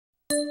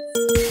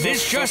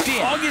just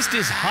in. August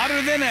is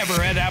hotter than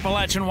ever at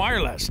Appalachian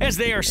Wireless, as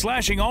they are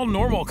slashing all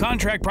normal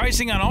contract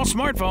pricing on all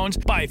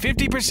smartphones by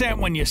 50%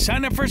 when you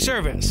sign up for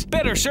service.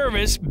 Better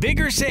service,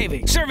 bigger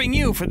savings. Serving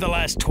you for the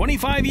last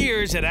 25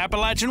 years at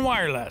Appalachian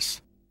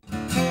Wireless.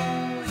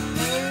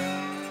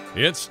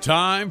 It's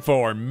time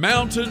for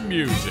Mountain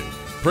Music,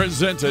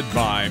 presented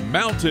by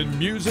Mountain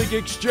Music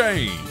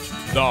Exchange,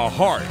 the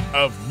heart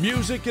of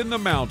music in the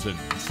mountains.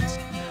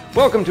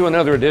 Welcome to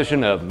another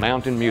edition of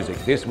Mountain Music.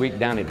 This week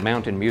down at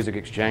Mountain Music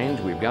Exchange,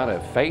 we've got a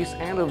face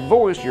and a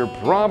voice you're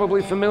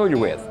probably familiar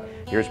with.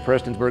 Here's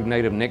Prestonsburg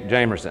native Nick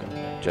Jamerson.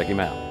 Check him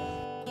out.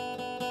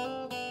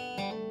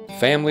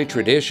 Family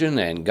tradition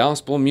and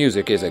gospel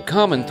music is a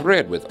common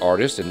thread with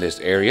artists in this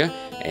area,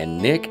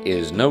 and Nick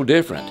is no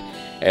different.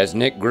 As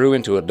Nick grew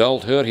into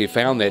adulthood, he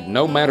found that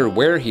no matter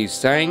where he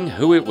sang,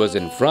 who it was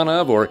in front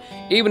of, or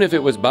even if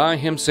it was by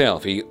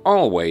himself, he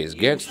always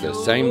gets the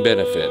same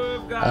benefit.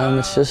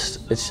 It's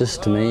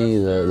just to me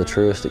the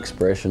truest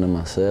expression of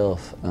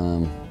myself.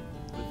 I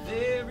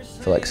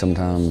feel like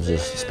sometimes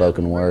just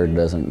spoken word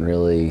doesn't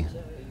really,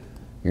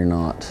 you're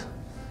not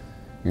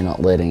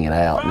letting it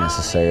out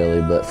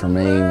necessarily, but for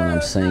me, when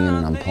I'm singing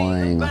and I'm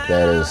playing, like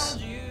that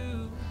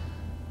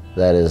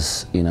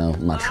is, you know,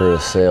 my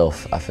truest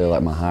self. I feel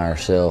like my higher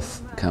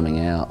self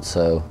coming out.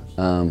 So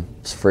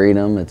it's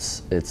freedom,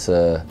 it's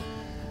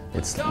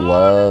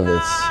love,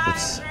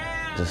 it's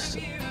just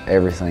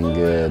everything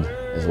good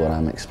is what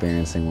I'm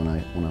experiencing when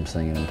I'm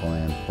singing and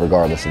playing,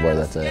 regardless of where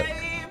that's at.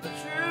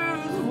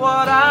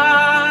 What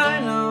I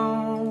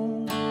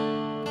know,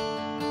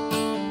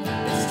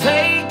 it's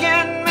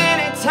taken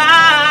many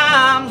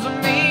times for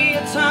me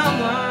to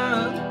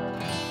learn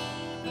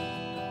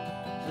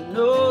to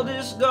know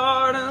this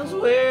garden's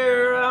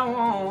where I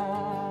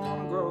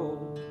want to grow.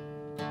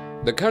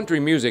 The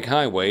Country Music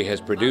Highway has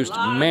produced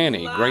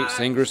many great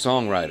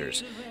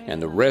singer-songwriters,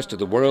 and the rest of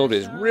the world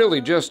is really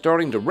just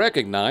starting to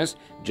recognize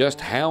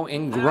just how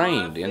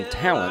ingrained in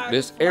talent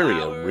this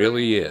area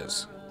really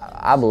is.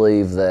 I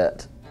believe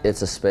that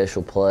it's a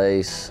special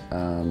place,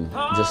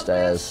 just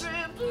as,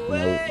 you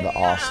know, the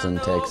Austin,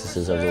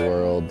 Texases of the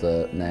world,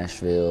 the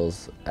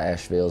Nashvilles,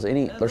 Ashevilles,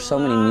 there's so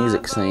many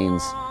music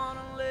scenes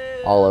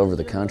all over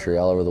the country,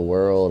 all over the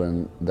world,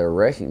 and they're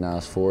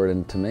recognized for it.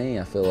 And to me,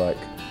 I feel like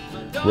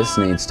this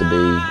needs to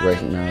be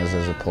recognized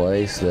as a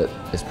place that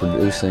is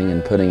producing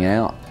and putting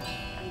out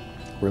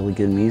really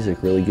good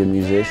music, really good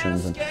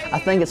musicians. And I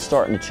think it's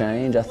starting to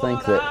change. I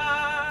think that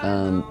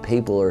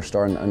people are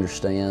starting to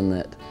understand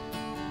that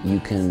you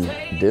can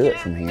do it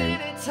from here.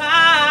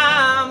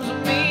 Times for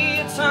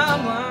me to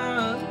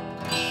learn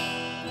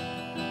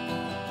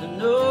to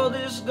know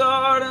this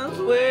garden's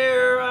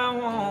where I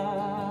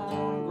want to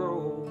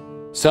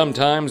grow.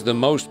 Sometimes the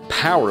most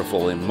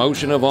powerful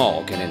emotion of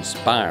all can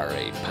inspire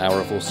a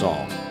powerful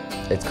song.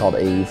 It's called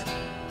Eve,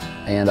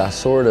 and I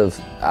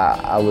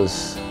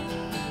was,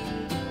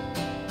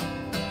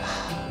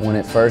 when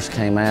it first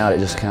came out, it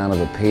just kind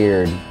of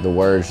appeared, the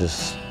words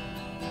just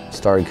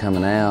started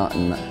coming out,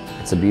 and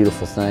it's a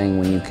beautiful thing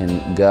when you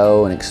can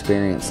go and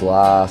experience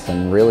life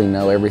and really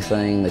know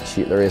everything that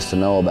there is to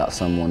know about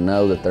someone,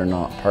 know that they're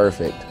not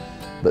perfect,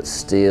 but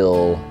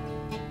still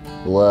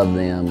love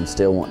them and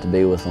still want to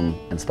be with them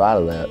in spite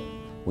of that.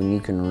 When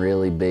you can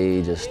really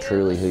be just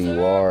truly who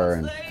you are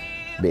and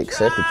be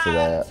accepted for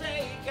that,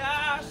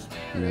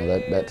 you know,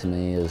 that to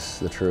me is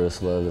the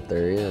truest love that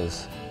there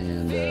is.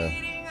 And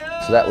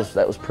so that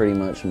was pretty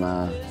much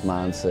my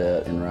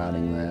mindset in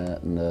writing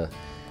that, and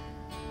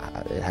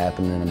it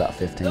happened in about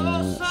 15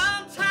 minutes.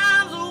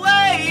 Sometimes the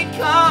way it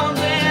comes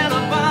in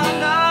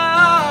abundance.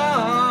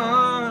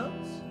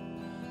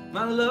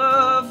 My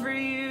love for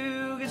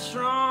you gets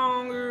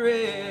stronger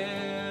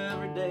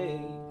every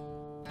day.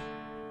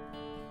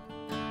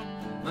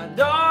 My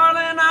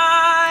darling,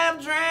 I have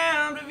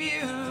dreamed of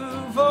you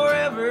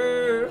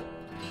forever.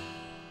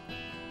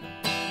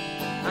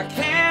 I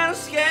can't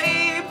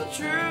escape the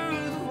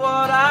truth of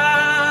what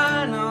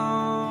I know.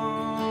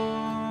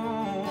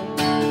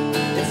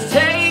 It's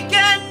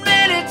taken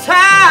many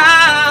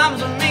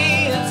times for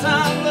me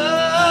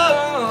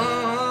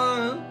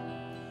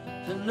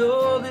to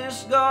know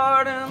this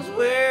garden's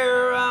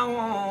where I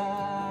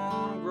want